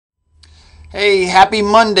Hey, happy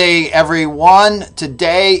Monday, everyone.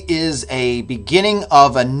 Today is a beginning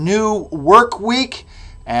of a new work week,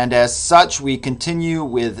 and as such, we continue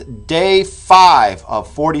with day 5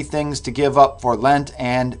 of 40 things to give up for Lent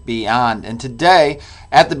and beyond. And today,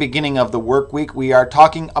 at the beginning of the work week, we are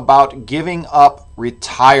talking about giving up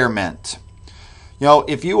retirement. You know,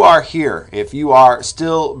 if you are here, if you are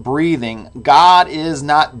still breathing, God is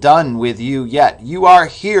not done with you yet. You are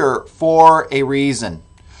here for a reason.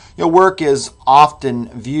 You know, work is often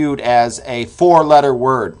viewed as a 4-letter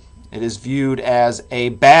word. It is viewed as a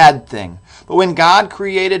bad thing. But when God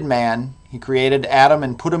created man, He created Adam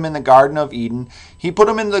and put him in the Garden of Eden. He put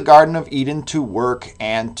him in the Garden of Eden to work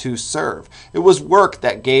and to serve. It was work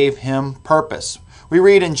that gave him purpose. We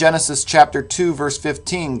read in Genesis chapter 2, verse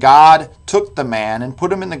 15, God took the man and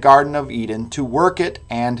put him in the Garden of Eden to work it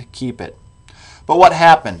and keep it. But what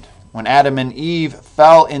happened? When Adam and Eve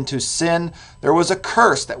fell into sin, there was a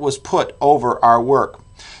curse that was put over our work.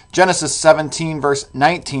 Genesis 17, verse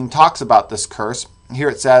 19 talks about this curse. Here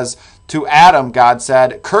it says, "To Adam God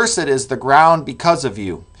said, 'Cursed is the ground because of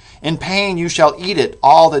you. In pain you shall eat it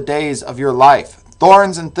all the days of your life.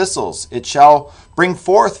 Thorns and thistles it shall bring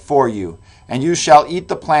forth for you, and you shall eat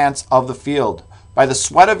the plants of the field. By the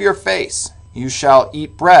sweat of your face you shall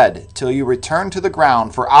eat bread till you return to the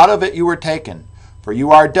ground, for out of it you were taken. For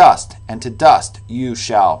you are dust, and to dust you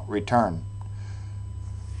shall return.'"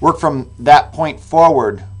 Work from that point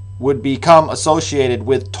forward would become associated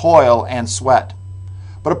with toil and sweat.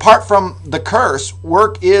 But apart from the curse,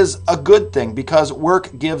 work is a good thing because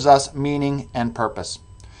work gives us meaning and purpose.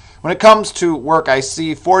 When it comes to work, I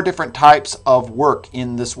see 4 different types of work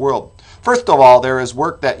in this world. First of all, there is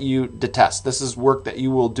work that you detest. This is work that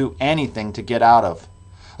you will do anything to get out of.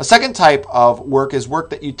 A second type of work is work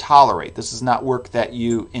that you tolerate. This is not work that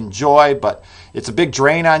you enjoy, but it's a big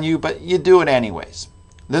drain on you, but you do it anyways.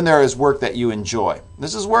 Then there is work that you enjoy.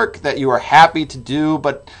 This is work that you are happy to do,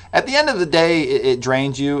 but at the end of the day, it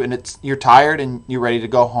drains you, and you're tired and you're ready to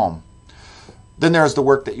go home. Then there is the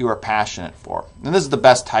work that you are passionate for. And this is the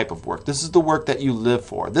best type of work. This is the work that you live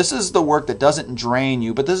for. This is the work that doesn't drain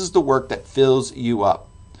you, but this is the work that fills you up.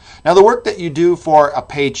 Now, the work that you do for a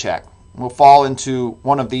paycheck will fall into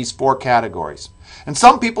one of these 4 categories. And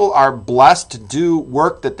some people are blessed to do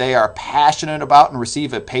work that they are passionate about and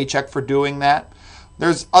receive a paycheck for doing that.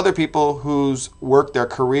 There's other people whose work, their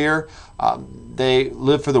career, they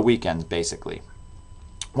live for the weekends, basically.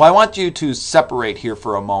 Well, I want you to separate here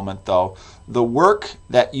for a moment, though, the work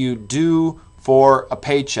that you do for a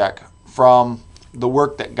paycheck from the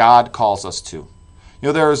work that God calls us to. You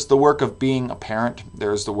know, there's the work of being a parent.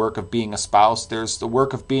 There's the work of being a spouse. There's the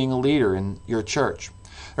work of being a leader in your church.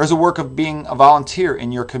 There's the work of being a volunteer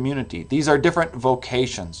in your community. These are different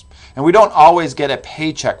vocations. And we don't always get a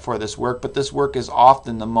paycheck for this work, but this work is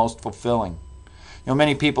often the most fulfilling. You know,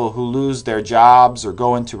 many people who lose their jobs or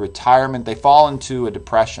go into retirement, they fall into a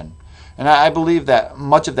depression. And I believe that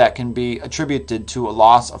much of that can be attributed to a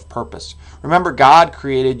loss of purpose. Remember, God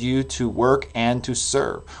created you to work and to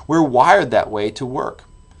serve. We're wired that way to work.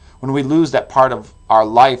 When we lose that part of our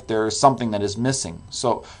life, there is something that is missing.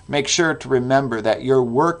 So make sure to remember that your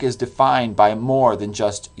work is defined by more than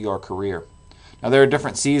just your career. Now, there are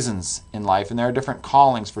different seasons in life, and there are different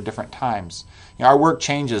callings for different times. You know, our work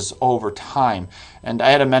changes over time. And I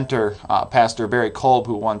had a mentor, Pastor Barry Kolb,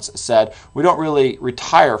 who once said, "We don't really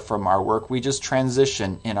retire from our work, we just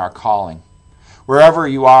transition in our calling." Wherever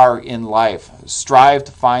you are in life, strive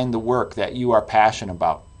to find the work that you are passionate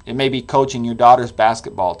about. It may be coaching your daughter's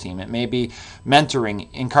basketball team. It may be mentoring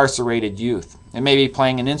incarcerated youth. It may be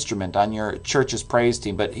playing an instrument on your church's praise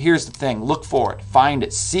team. But here's the thing, look for it, find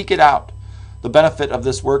it, seek it out. The benefit of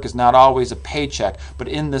this work is not always a paycheck, but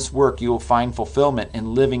in this work you will find fulfillment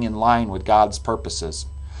in living in line with God's purposes.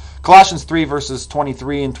 Colossians 3 verses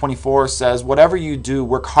 23 and 24 says, "Whatever you do,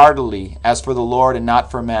 work heartily as for the Lord and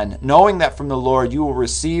not for men, knowing that from the Lord you will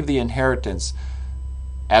receive the inheritance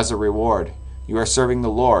as a reward. You are serving the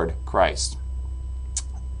Lord Christ."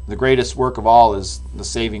 The greatest work of all is the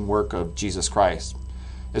saving work of Jesus Christ.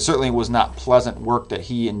 It certainly was not pleasant work that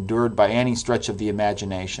He endured by any stretch of the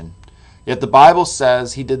imagination. Yet the Bible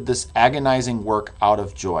says He did this agonizing work out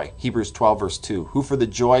of joy. Hebrews 12 verse 2, "Who for the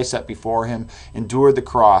joy set before Him endured the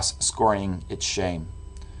cross, scorning its shame."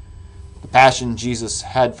 The passion Jesus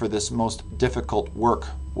had for this most difficult work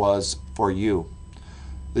was for you.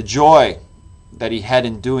 The joy that He had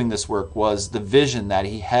in doing this work was the vision that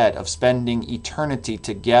He had of spending eternity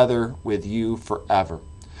together with you forever.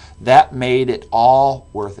 That made it all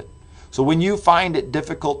worth it. So when you find it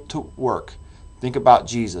difficult to work, think about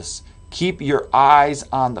Jesus. Keep your eyes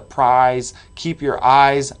on the prize. Keep your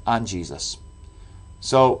eyes on Jesus.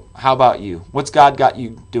 So how about you? What's God got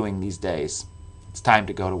you doing these days? It's time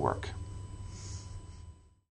to go to work.